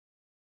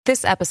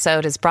This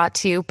episode is brought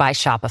to you by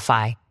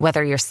Shopify.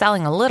 Whether you're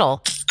selling a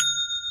little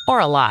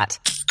or a lot,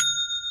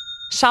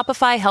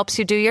 Shopify helps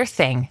you do your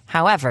thing,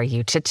 however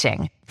you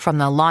cha-ching. From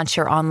the launch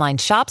your online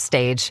shop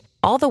stage,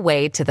 all the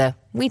way to the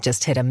we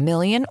just hit 1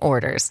 million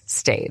orders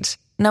stage.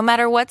 No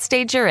matter what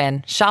stage you're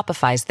in,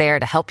 Shopify's there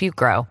to help you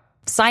grow.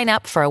 Sign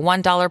up for a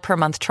 $1 per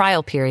month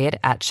trial period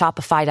at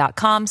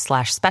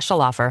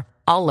shopify.com/special offer,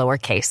 all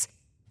lowercase.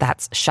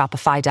 That's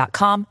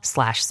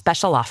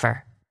shopify.com/special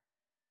offer.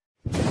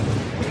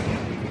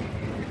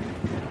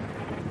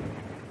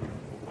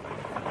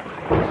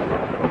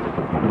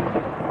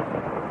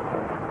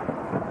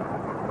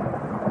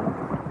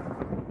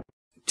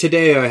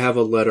 Today I have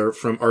a letter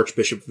from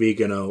Archbishop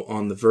Vigano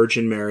on the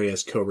Virgin Mary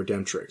as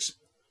co-redemptrix.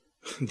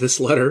 This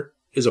letter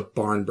is a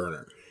barn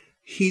burner.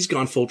 He's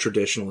gone full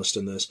traditionalist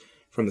in this,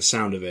 from the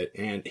sound of it,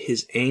 and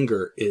his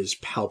anger is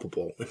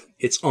palpable.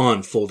 It's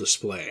on full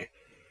display.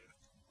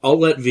 I'll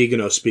let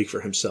Vigano speak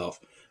for himself.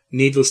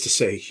 Needless to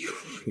say,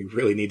 you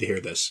really need to hear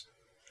this.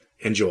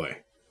 Enjoy.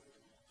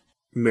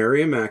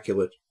 Mary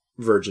Immaculate,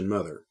 Virgin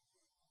Mother.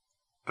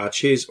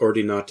 Acies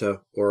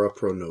ordinata ora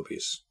pro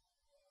nobis.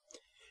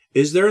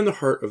 Is there in the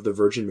heart of the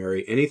Virgin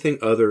Mary anything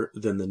other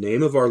than the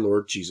name of our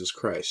Lord Jesus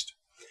Christ?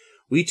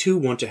 We too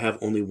want to have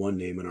only one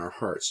name in our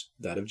hearts,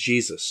 that of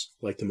Jesus,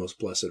 like the Most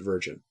Blessed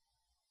Virgin.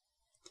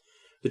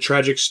 The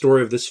tragic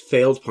story of this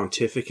failed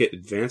pontificate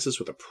advances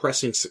with a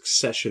pressing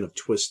succession of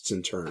twists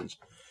and turns.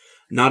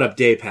 Not a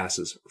day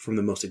passes. From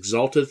the most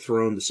exalted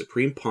throne, the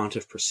Supreme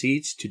Pontiff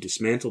proceeds to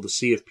dismantle the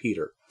See of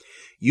Peter,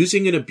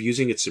 using and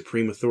abusing its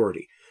supreme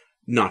authority,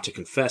 not to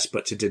confess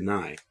but to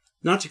deny,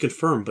 not to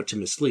confirm but to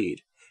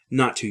mislead,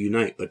 not to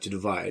unite but to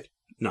divide,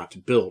 not to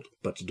build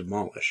but to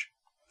demolish.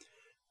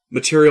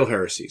 Material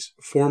heresies,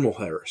 formal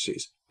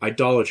heresies,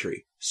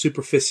 idolatry,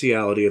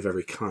 superficiality of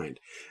every kind.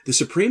 The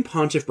Supreme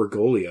Pontiff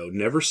Bergoglio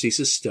never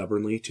ceases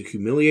stubbornly to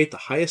humiliate the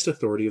highest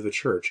authority of the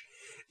Church,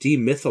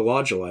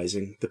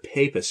 demythologizing the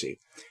papacy,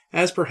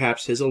 as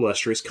perhaps his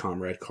illustrious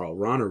comrade Karl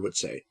Rahner would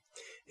say.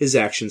 His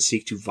actions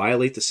seek to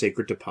violate the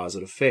sacred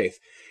deposit of faith,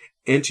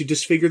 and to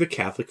disfigure the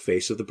Catholic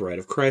face of the Bride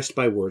of Christ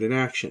by word and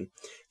action,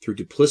 through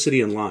duplicity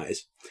and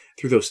lies,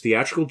 through those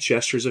theatrical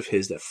gestures of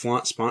his that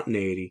flaunt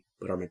spontaneity,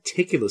 but are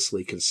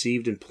meticulously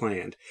conceived and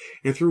planned,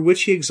 and through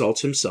which he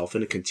exalts himself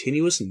in a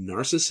continuous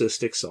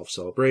narcissistic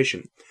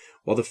self-celebration,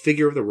 while the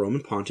figure of the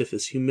Roman pontiff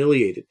is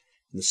humiliated,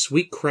 and the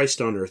sweet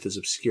Christ on earth is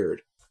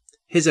obscured.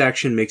 His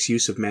action makes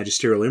use of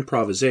magisterial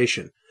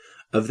improvisation,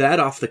 of that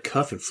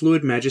off-the-cuff and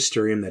fluid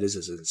magisterium that is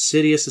as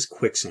insidious as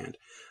quicksand,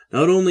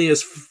 not only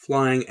as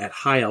flying at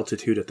high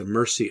altitude at the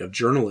mercy of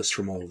journalists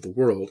from all over the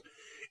world,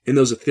 in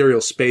those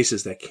ethereal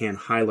spaces that can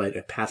highlight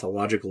a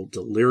pathological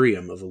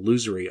delirium of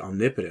illusory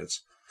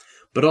omnipotence,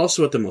 but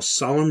also at the most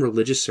solemn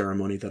religious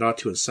ceremony that ought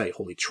to incite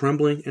holy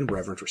trembling and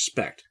reverent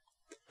respect.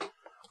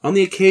 On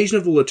the occasion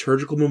of the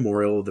liturgical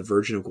memorial of the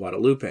Virgin of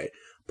Guadalupe,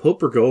 Pope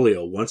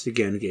Bergoglio once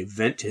again gave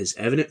vent to his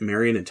evident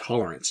Marian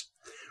intolerance,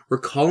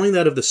 recalling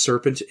that of the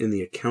serpent in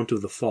the account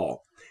of the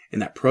fall,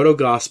 and that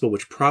proto-gospel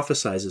which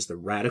prophesies the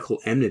radical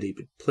enmity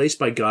placed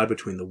by God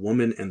between the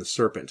woman and the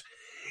serpent,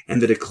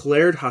 and the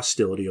declared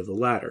hostility of the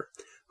latter,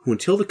 who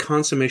until the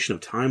consummation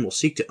of time will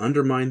seek to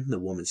undermine the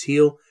woman's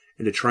heel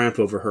and to triumph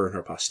over her and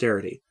her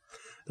posterity.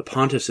 The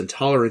pontiff's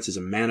intolerance is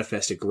a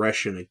manifest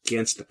aggression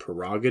against the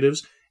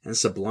prerogatives and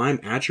sublime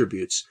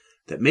attributes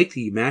that make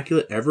the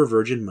Immaculate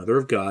Ever-Virgin Mother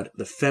of God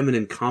the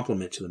feminine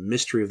complement to the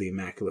mystery of the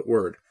Immaculate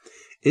Word,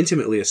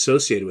 intimately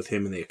associated with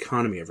him in the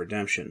economy of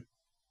redemption.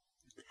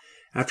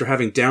 After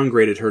having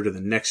downgraded her to the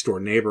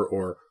next-door neighbor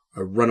or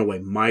a runaway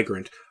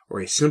migrant or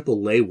a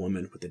simple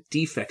laywoman with the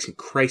defects and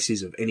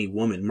crises of any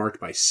woman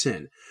marked by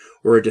sin,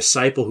 or a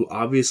disciple who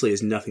obviously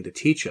has nothing to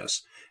teach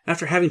us,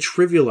 after having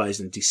trivialized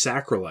and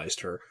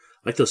desacralized her,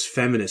 like those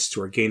feminists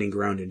who are gaining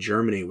ground in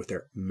Germany with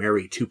their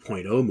Mary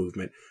 2.0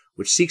 movement,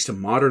 which seeks to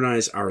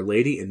modernize Our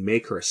Lady and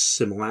make her a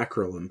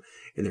simulacrum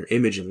in their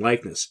image and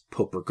likeness,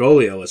 Pope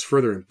Bergoglio has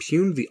further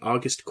impugned the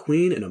august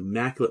Queen and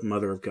Immaculate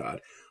Mother of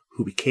God,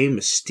 who became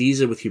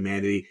mestiza with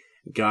humanity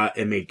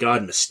and made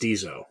God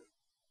mestizo.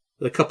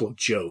 With a couple of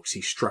jokes,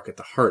 he struck at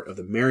the heart of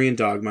the Marian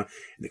dogma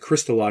and the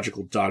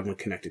Christological dogma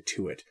connected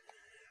to it.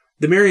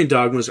 The Marian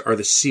dogmas are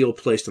the seal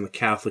placed on the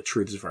Catholic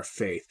truths of our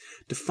faith,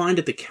 defined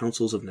at the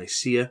councils of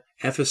Nicaea,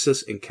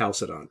 Ephesus, and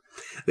Chalcedon.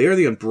 They are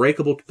the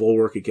unbreakable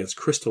bulwark against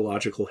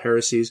Christological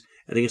heresies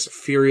and against a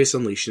furious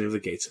unleashing of the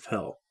gates of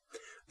hell.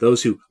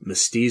 Those who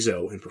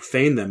mestizo and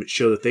profane them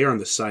show that they are on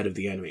the side of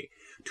the enemy.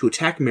 To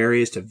attack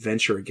Mary is to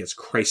venture against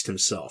Christ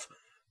himself.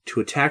 To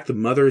attack the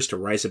Mother is to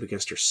rise up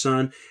against her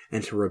Son,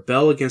 and to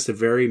rebel against the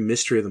very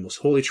mystery of the Most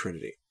Holy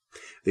Trinity.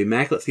 The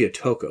Immaculate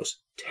Theotokos,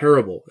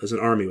 terrible as an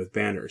army with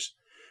banners,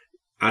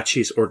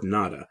 Acies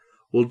Ordinata,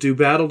 will do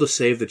battle to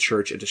save the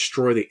Church and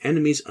destroy the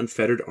enemy's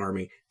unfettered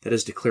army that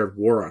has declared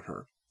war on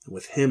her, and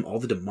with him all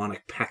the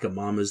demonic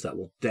Pachamama's that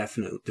will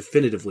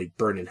definitively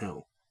burn in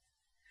hell.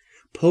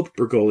 Pope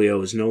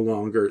Bergoglio no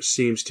longer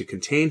seems to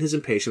contain his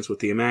impatience with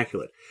the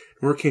Immaculate,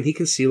 nor can he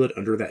conceal it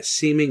under that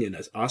seeming and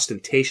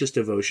ostentatious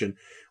devotion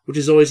which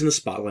is always in the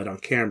spotlight on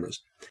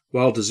cameras,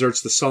 while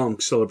deserts the solemn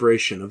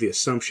celebration of the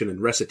Assumption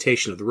and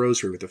recitation of the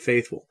Rosary with the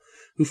faithful,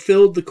 who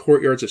filled the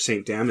courtyards of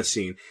St.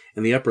 Damascene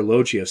and the upper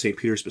loggia of St.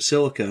 Peter's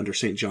Basilica under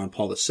St. John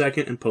Paul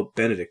II and Pope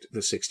Benedict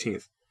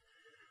XVI.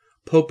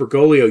 Pope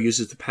Bergoglio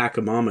uses the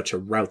Pachamama to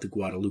rout the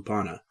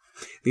Guadalupana.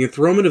 The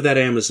enthronement of that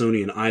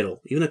Amazonian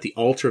idol, even at the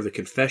altar of the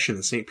Confession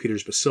in St.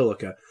 Peter's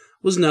Basilica,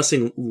 was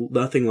nothing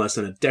less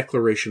than a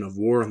declaration of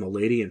war on the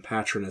Lady and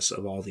Patroness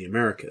of all the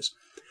Americas,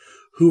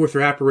 who with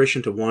her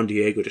apparition to Juan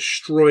Diego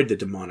destroyed the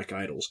demonic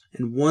idols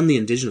and won the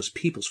indigenous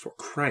peoples for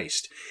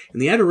Christ in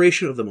the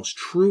adoration of the most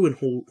true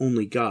and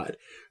only God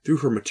through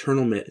her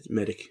maternal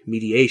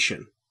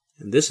mediation.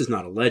 And this is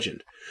not a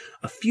legend.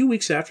 A few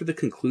weeks after the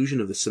conclusion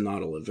of the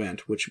synodal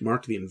event, which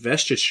marked the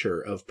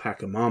investiture of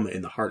Pachamama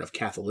in the heart of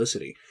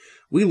Catholicity,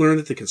 we learn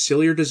that the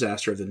conciliar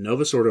disaster of the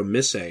Novus Ordo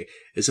Missae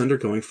is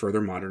undergoing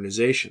further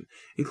modernization,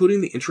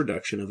 including the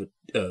introduction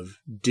of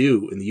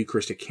do in the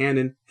Eucharistic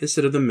canon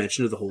instead of the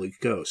mention of the Holy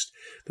Ghost,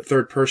 the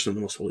third person of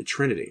the Most Holy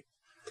Trinity.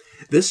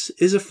 This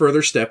is a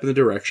further step in the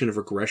direction of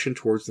regression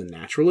towards the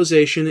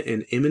naturalization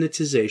and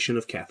immanentization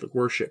of Catholic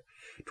worship,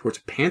 towards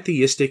a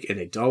pantheistic and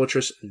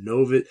idolatrous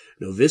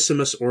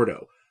novissimus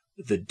ordo.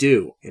 The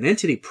do, an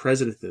entity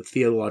present at the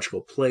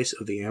theological place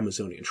of the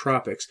Amazonian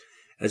tropics,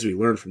 as we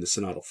learn from the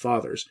Synodal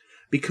Fathers,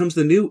 becomes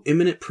the new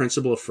immanent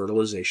principle of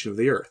fertilization of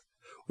the earth,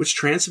 which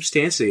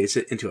transubstantiates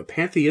it into a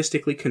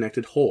pantheistically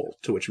connected whole,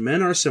 to which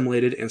men are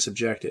assimilated and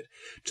subjected,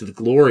 to the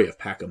glory of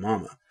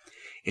Pachamama.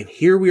 And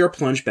here we are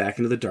plunged back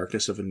into the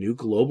darkness of a new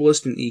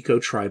globalist and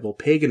eco-tribal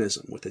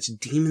paganism, with its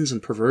demons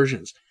and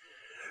perversions.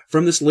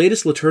 From this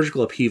latest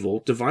liturgical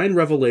upheaval, divine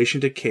revelation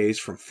decays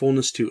from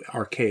fullness to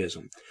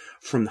archaism.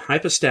 From the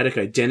hypostatic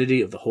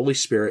identity of the Holy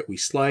Spirit, we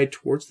slide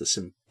towards the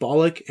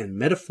symbolic and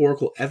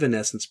metaphorical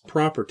evanescence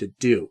proper to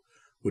do,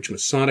 which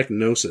Masonic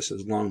gnosis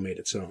has long made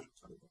its own.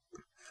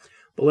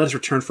 But let us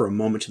return for a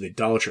moment to the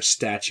idolatrous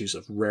statues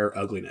of rare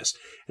ugliness,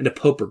 and to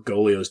Pope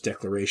Bergoglio's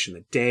declaration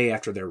the day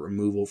after their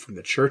removal from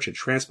the church in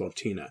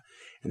Transpontina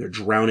and their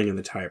drowning in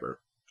the Tiber.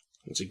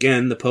 Once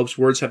again, the Pope's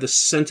words have the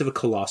scent of a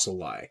colossal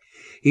lie.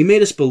 He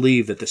made us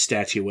believe that the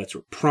statuettes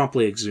were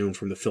promptly exhumed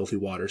from the filthy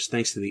waters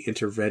thanks to the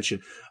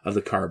intervention of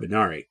the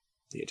Carabinieri,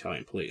 the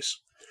Italian police.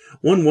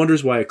 One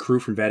wonders why a crew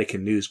from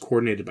Vatican News,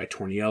 coordinated by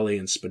Tornielli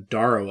and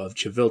Spadaro of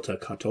Civiltà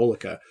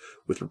Cattolica,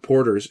 with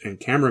reporters and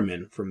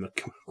cameramen from the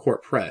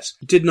court press,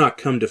 did not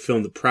come to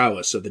film the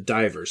prowess of the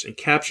divers and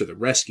capture the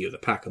rescue of the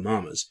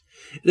Pachamamas.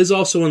 It is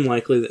also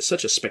unlikely that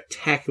such a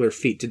spectacular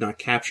feat did not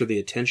capture the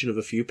attention of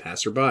a few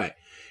passer-by,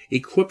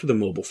 equipped with a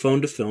mobile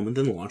phone to film and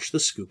then launch the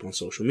scoop on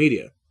social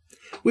media.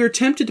 We are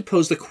tempted to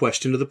pose the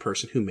question to the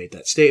person who made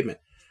that statement.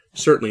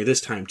 Certainly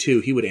this time, too,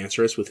 he would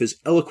answer us with his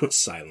eloquent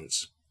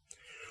silence.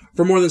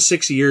 For more than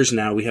 6 years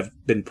now, we have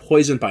been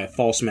poisoned by a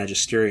false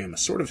magisterium, a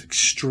sort of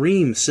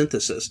extreme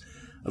synthesis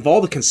of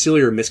all the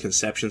conciliar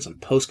misconceptions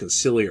and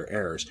post-conciliar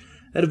errors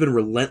that have been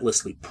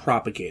relentlessly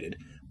propagated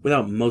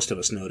without most of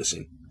us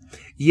noticing.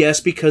 Yes,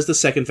 because the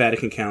Second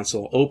Vatican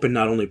Council opened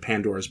not only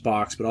Pandora's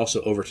box, but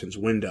also Overton's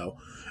window,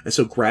 and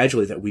so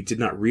gradually that we did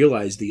not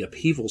realize the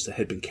upheavals that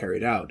had been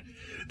carried out,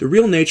 the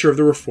real nature of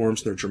the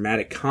reforms and their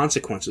dramatic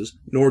consequences,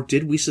 nor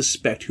did we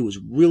suspect who was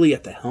really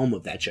at the helm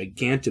of that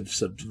gigantic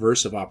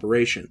subversive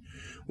operation,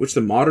 which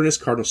the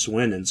modernist Cardinal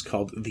Suenens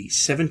called the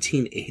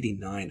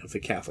 1789 of the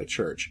Catholic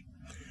Church.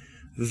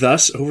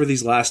 Thus, over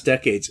these last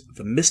decades,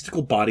 the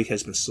mystical body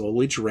has been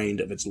slowly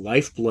drained of its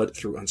lifeblood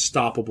through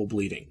unstoppable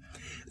bleeding.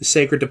 The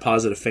sacred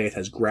deposit of faith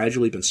has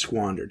gradually been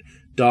squandered,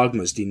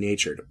 dogmas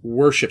denatured,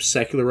 worship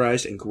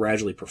secularized and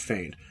gradually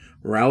profaned,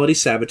 morality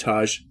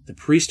sabotaged, the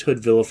priesthood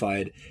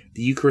vilified,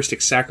 the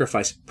Eucharistic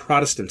sacrifice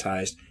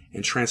Protestantized,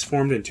 and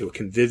transformed into a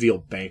convivial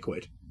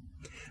banquet.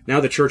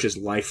 Now the church is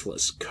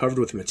lifeless, covered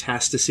with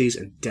metastases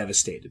and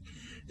devastated.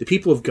 The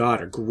people of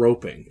God are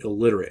groping,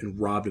 illiterate, and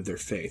robbed of their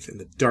faith in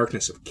the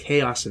darkness of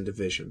chaos and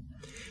division.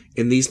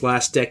 In these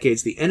last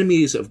decades, the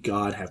enemies of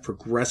God have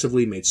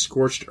progressively made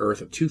scorched earth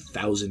of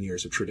 2,000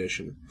 years of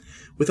tradition.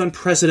 With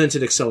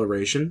unprecedented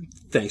acceleration,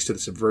 thanks to the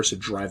subversive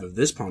drive of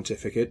this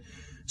pontificate,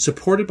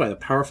 supported by the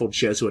powerful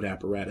Jesuit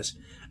apparatus,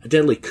 a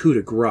deadly coup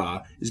de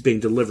grace is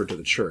being delivered to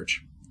the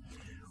Church.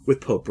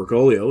 With Pope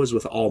Bergoglio, as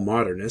with all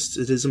modernists,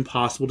 it is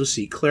impossible to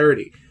see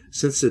clarity,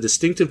 since the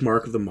distinctive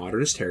mark of the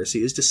modernist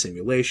heresy is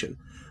dissimulation.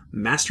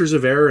 Masters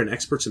of error and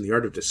experts in the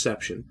art of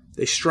deception,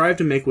 they strive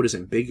to make what is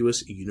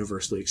ambiguous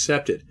universally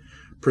accepted,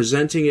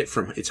 presenting it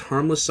from its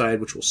harmless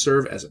side which will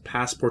serve as a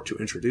passport to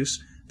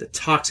introduce the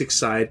toxic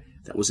side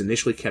that was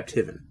initially kept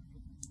hidden.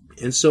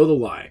 And so the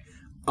lie,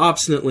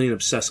 obstinately and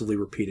obsessively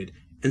repeated,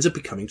 ends up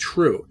becoming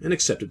true and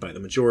accepted by the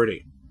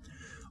majority.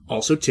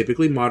 Also,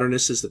 typically,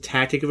 modernist is the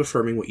tactic of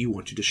affirming what you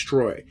want to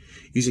destroy,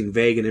 using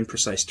vague and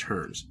imprecise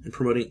terms, and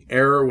promoting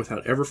error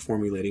without ever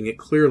formulating it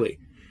clearly.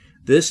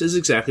 This is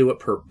exactly what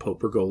Pope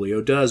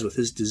Bergoglio does with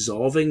his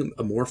dissolving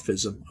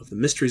amorphism of the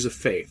mysteries of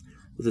faith,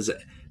 with his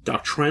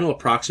doctrinal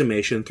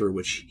approximation through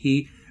which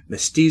he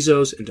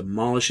mestizos, and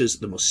demolishes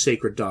the most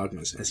sacred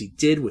dogmas, as he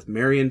did with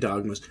Marian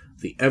dogmas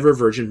of the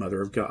ever-Virgin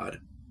Mother of God.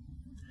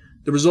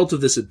 The result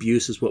of this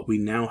abuse is what we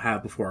now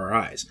have before our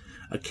eyes,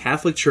 a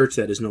Catholic Church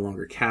that is no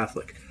longer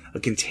Catholic, a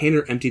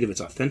container emptied of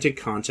its authentic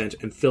content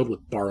and filled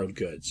with borrowed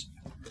goods.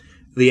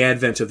 The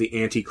advent of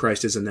the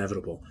Antichrist is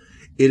inevitable.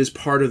 It is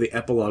part of the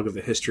epilogue of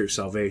the history of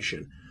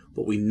salvation,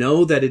 but we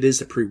know that it is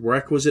the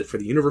prerequisite for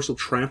the universal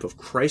triumph of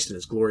Christ and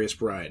his glorious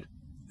bride.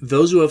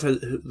 Those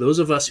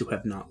of us who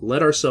have not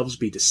let ourselves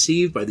be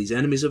deceived by these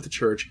enemies of the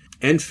Church,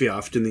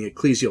 enfiaffed in the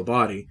ecclesial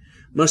body,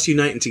 must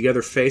unite and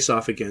together face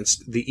off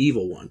against the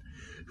evil one,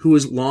 who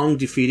is long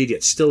defeated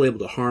yet still able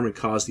to harm and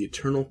cause the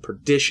eternal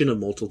perdition of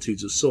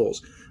multitudes of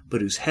souls,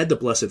 but whose head the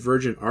Blessed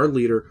Virgin, our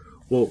leader,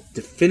 will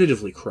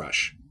definitively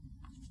crush.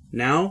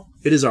 Now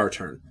it is our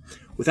turn.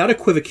 Without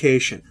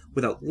equivocation,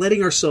 without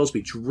letting ourselves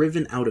be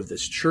driven out of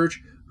this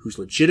church, whose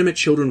legitimate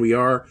children we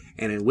are,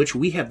 and in which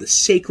we have the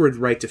sacred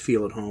right to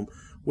feel at home,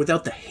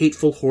 without the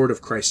hateful horde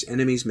of Christ's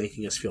enemies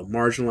making us feel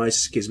marginalized,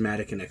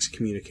 schismatic, and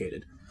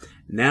excommunicated.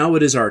 Now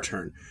it is our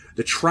turn.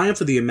 The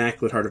triumph of the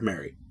Immaculate Heart of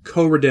Mary,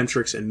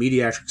 co-redemptrix and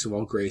mediatrix of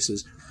all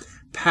graces,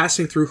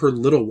 passing through her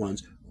little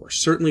ones, who are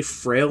certainly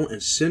frail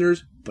and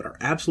sinners, but are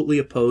absolutely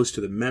opposed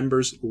to the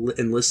members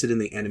enlisted in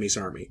the enemy's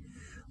army.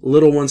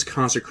 Little ones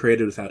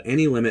consecrated without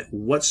any limit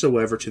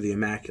whatsoever to the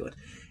Immaculate,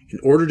 in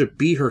order to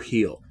be her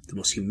heel, the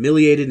most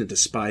humiliated and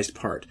despised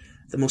part,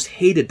 the most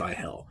hated by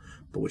hell,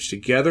 but which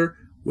together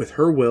with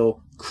her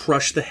will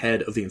crush the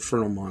head of the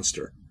infernal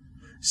monster.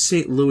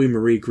 St. Louis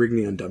Marie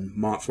Grignion de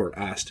Montfort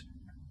asked,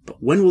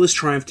 "But when will this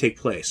triumph take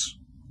place?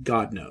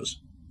 God knows."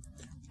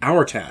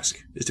 Our task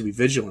is to be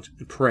vigilant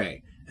and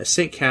pray, as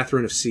St.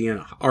 Catherine of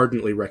Siena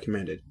ardently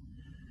recommended.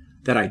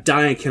 That I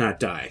die and cannot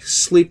die.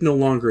 Sleep no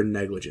longer in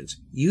negligence.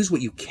 Use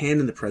what you can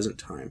in the present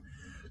time.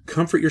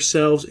 Comfort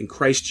yourselves in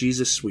Christ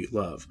Jesus' sweet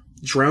love.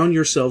 Drown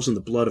yourselves in the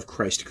blood of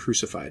Christ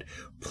crucified.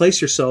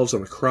 Place yourselves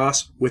on the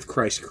cross with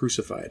Christ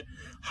crucified.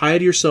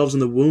 Hide yourselves in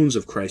the wounds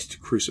of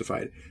Christ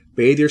crucified.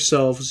 Bathe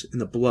yourselves in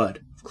the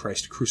blood of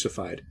Christ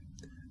crucified.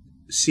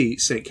 See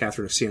St.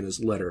 Catherine of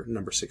Siena's letter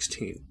number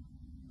 16.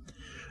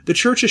 The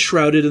Church is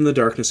shrouded in the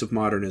darkness of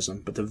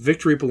modernism, but the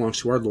victory belongs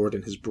to our Lord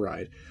and his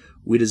bride.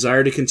 We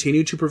desire to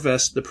continue to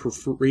profess the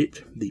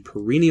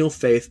perennial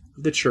faith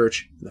of the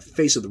Church in the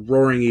face of the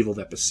roaring evil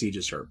that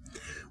besieges her.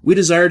 We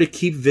desire to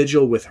keep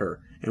vigil with her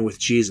and with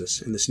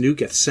Jesus in this new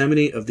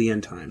Gethsemane of the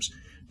end times,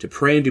 to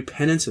pray and do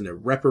penance in their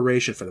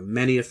reparation for the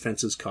many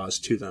offenses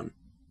caused to them.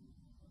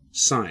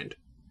 Signed,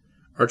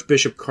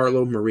 Archbishop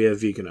Carlo Maria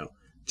Vigano,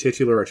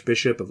 titular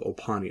Archbishop of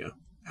Oppania,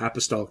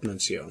 Apostolic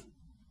Nuncio.